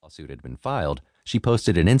lawsuit had been filed, she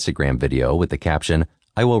posted an Instagram video with the caption,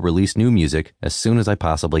 "I will release new music as soon as I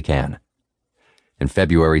possibly can." In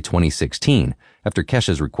February 2016, after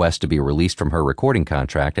Kesha's request to be released from her recording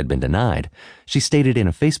contract had been denied, she stated in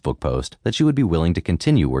a Facebook post that she would be willing to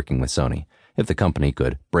continue working with Sony if the company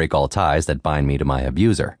could break all ties that bind me to my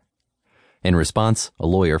abuser. In response, a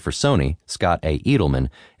lawyer for Sony, Scott A. Edelman,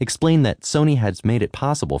 explained that Sony has made it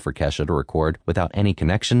possible for Kesha to record without any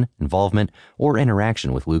connection, involvement, or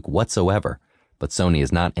interaction with Luke whatsoever, but Sony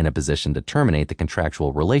is not in a position to terminate the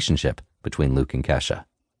contractual relationship between Luke and Kesha.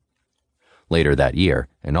 Later that year,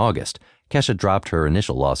 in August, Kesha dropped her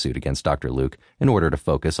initial lawsuit against Dr. Luke in order to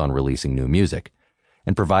focus on releasing new music,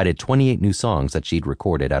 and provided 28 new songs that she'd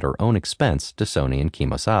recorded at her own expense to Sony and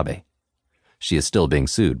Kemosabe. She is still being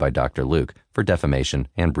sued by Dr. Luke for defamation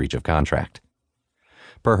and breach of contract.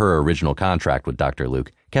 Per her original contract with Dr.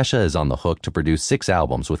 Luke, Kesha is on the hook to produce 6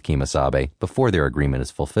 albums with Kemosabe before their agreement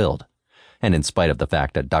is fulfilled, and in spite of the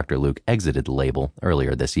fact that Dr. Luke exited the label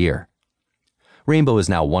earlier this year. Rainbow is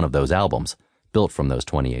now one of those albums, built from those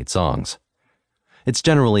 28 songs. It's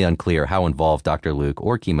generally unclear how involved Dr. Luke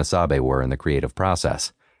or Kemosabe were in the creative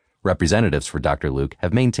process. Representatives for Dr. Luke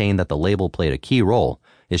have maintained that the label played a key role,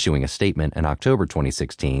 issuing a statement in October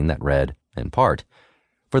 2016 that read, in part,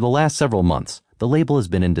 "For the last several months, the label has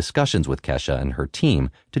been in discussions with Kesha and her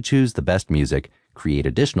team to choose the best music, create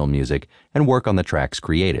additional music, and work on the tracks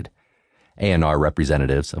created. A&R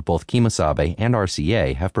representatives of both Kemosabe and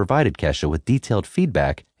RCA have provided Kesha with detailed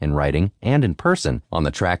feedback in writing and in person on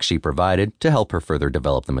the tracks she provided to help her further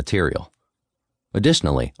develop the material."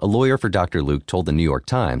 Additionally, a lawyer for Dr. Luke told the New York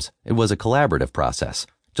Times it was a collaborative process,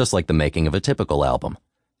 just like the making of a typical album.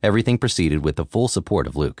 Everything proceeded with the full support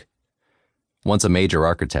of Luke. Once a major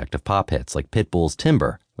architect of pop hits like Pitbull's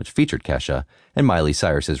Timber, which featured Kesha, and Miley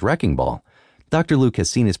Cyrus's Wrecking Ball, Dr. Luke has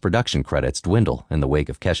seen his production credits dwindle in the wake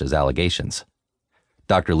of Kesha's allegations.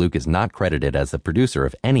 Dr. Luke is not credited as the producer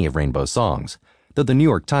of any of Rainbow's songs, though the New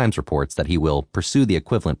York Times reports that he will pursue the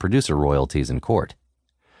equivalent producer royalties in court.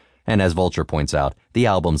 And as Vulture points out, the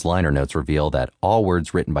album's liner notes reveal that all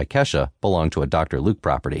words written by Kesha belong to a Dr. Luke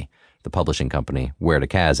property, the publishing company Where to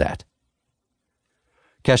Kazat.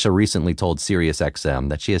 Kesha recently told SiriusXM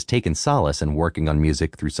that she has taken solace in working on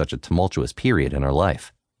music through such a tumultuous period in her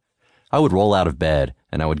life. "I would roll out of bed,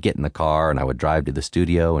 and I would get in the car, and I would drive to the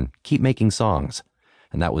studio and keep making songs,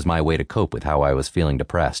 and that was my way to cope with how I was feeling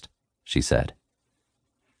depressed," she said.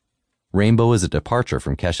 Rainbow is a departure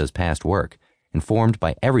from Kesha's past work, informed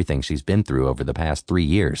by everything she's been through over the past 3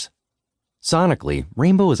 years. Sonically,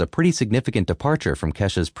 Rainbow is a pretty significant departure from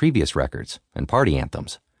Kesha's previous records and party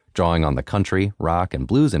anthems, drawing on the country, rock, and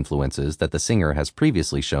blues influences that the singer has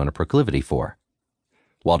previously shown a proclivity for.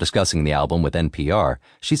 While discussing the album with NPR,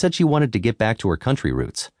 she said she wanted to get back to her country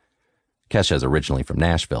roots. Kesha is originally from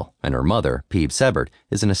Nashville, and her mother, Peeb Sebert,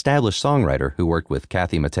 is an established songwriter who worked with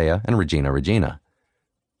Kathy Mattea and Regina.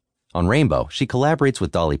 On Rainbow, she collaborates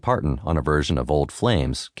with Dolly Parton on a version of Old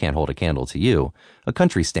Flames, Can't Hold a Candle to You, a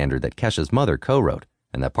country standard that Kesha's mother co-wrote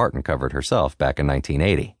and that Parton covered herself back in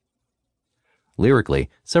 1980. Lyrically,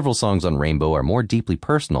 several songs on Rainbow are more deeply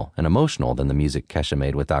personal and emotional than the music Kesha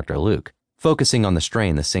made with Dr. Luke, focusing on the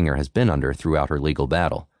strain the singer has been under throughout her legal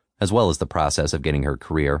battle, as well as the process of getting her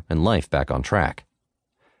career and life back on track.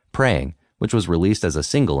 Praying, which was released as a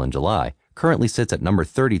single in July, currently sits at number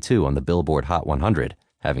 32 on the Billboard Hot 100,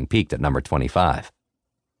 having peaked at number 25.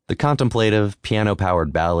 The contemplative,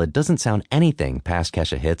 piano-powered ballad doesn't sound anything past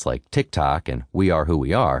Kesha hits like TikTok and We Are Who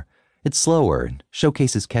We Are. It's slower and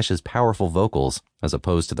showcases Kesha's powerful vocals as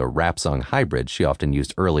opposed to the rap song hybrid she often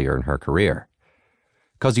used earlier in her career.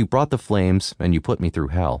 "'Cause you brought the flames and you put me through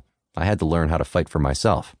hell, I had to learn how to fight for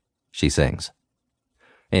myself," she sings.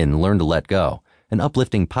 In Learn to Let Go, an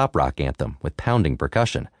uplifting pop rock anthem with pounding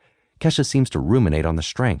percussion, Kesha seems to ruminate on the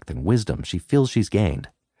strength and wisdom she feels she's gained.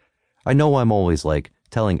 "I know I'm always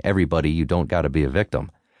telling everybody you don't gotta be a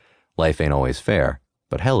victim. Life ain't always fair,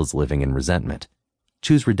 but hell is living in resentment.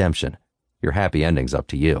 Choose redemption. Your happy ending's up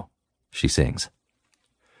to you," she sings.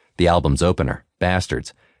 The album's opener,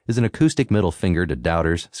 Bastards, is an acoustic middle finger to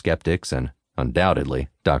doubters, skeptics, and, undoubtedly,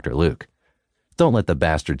 Dr. Luke. "Don't let the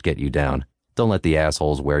bastards get you down. Don't let the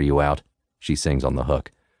assholes wear you out," she sings on the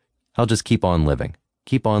hook. "I'll just keep on living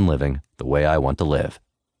the way I want to live."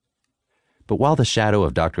 But while the shadow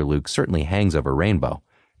of Dr. Luke certainly hangs over Rainbow,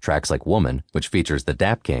 tracks like Woman, which features the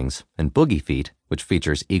Dap Kings, and Boogie Feet, which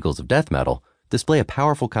features Eagles of Death Metal, display a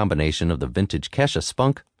powerful combination of the vintage Kesha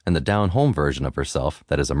spunk and the down-home version of herself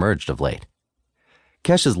that has emerged of late.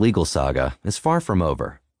 Kesha's legal saga is far from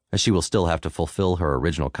over, as she will still have to fulfill her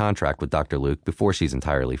original contract with Dr. Luke before she's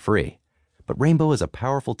entirely free. But Rainbow is a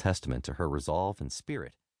powerful testament to her resolve and spirit.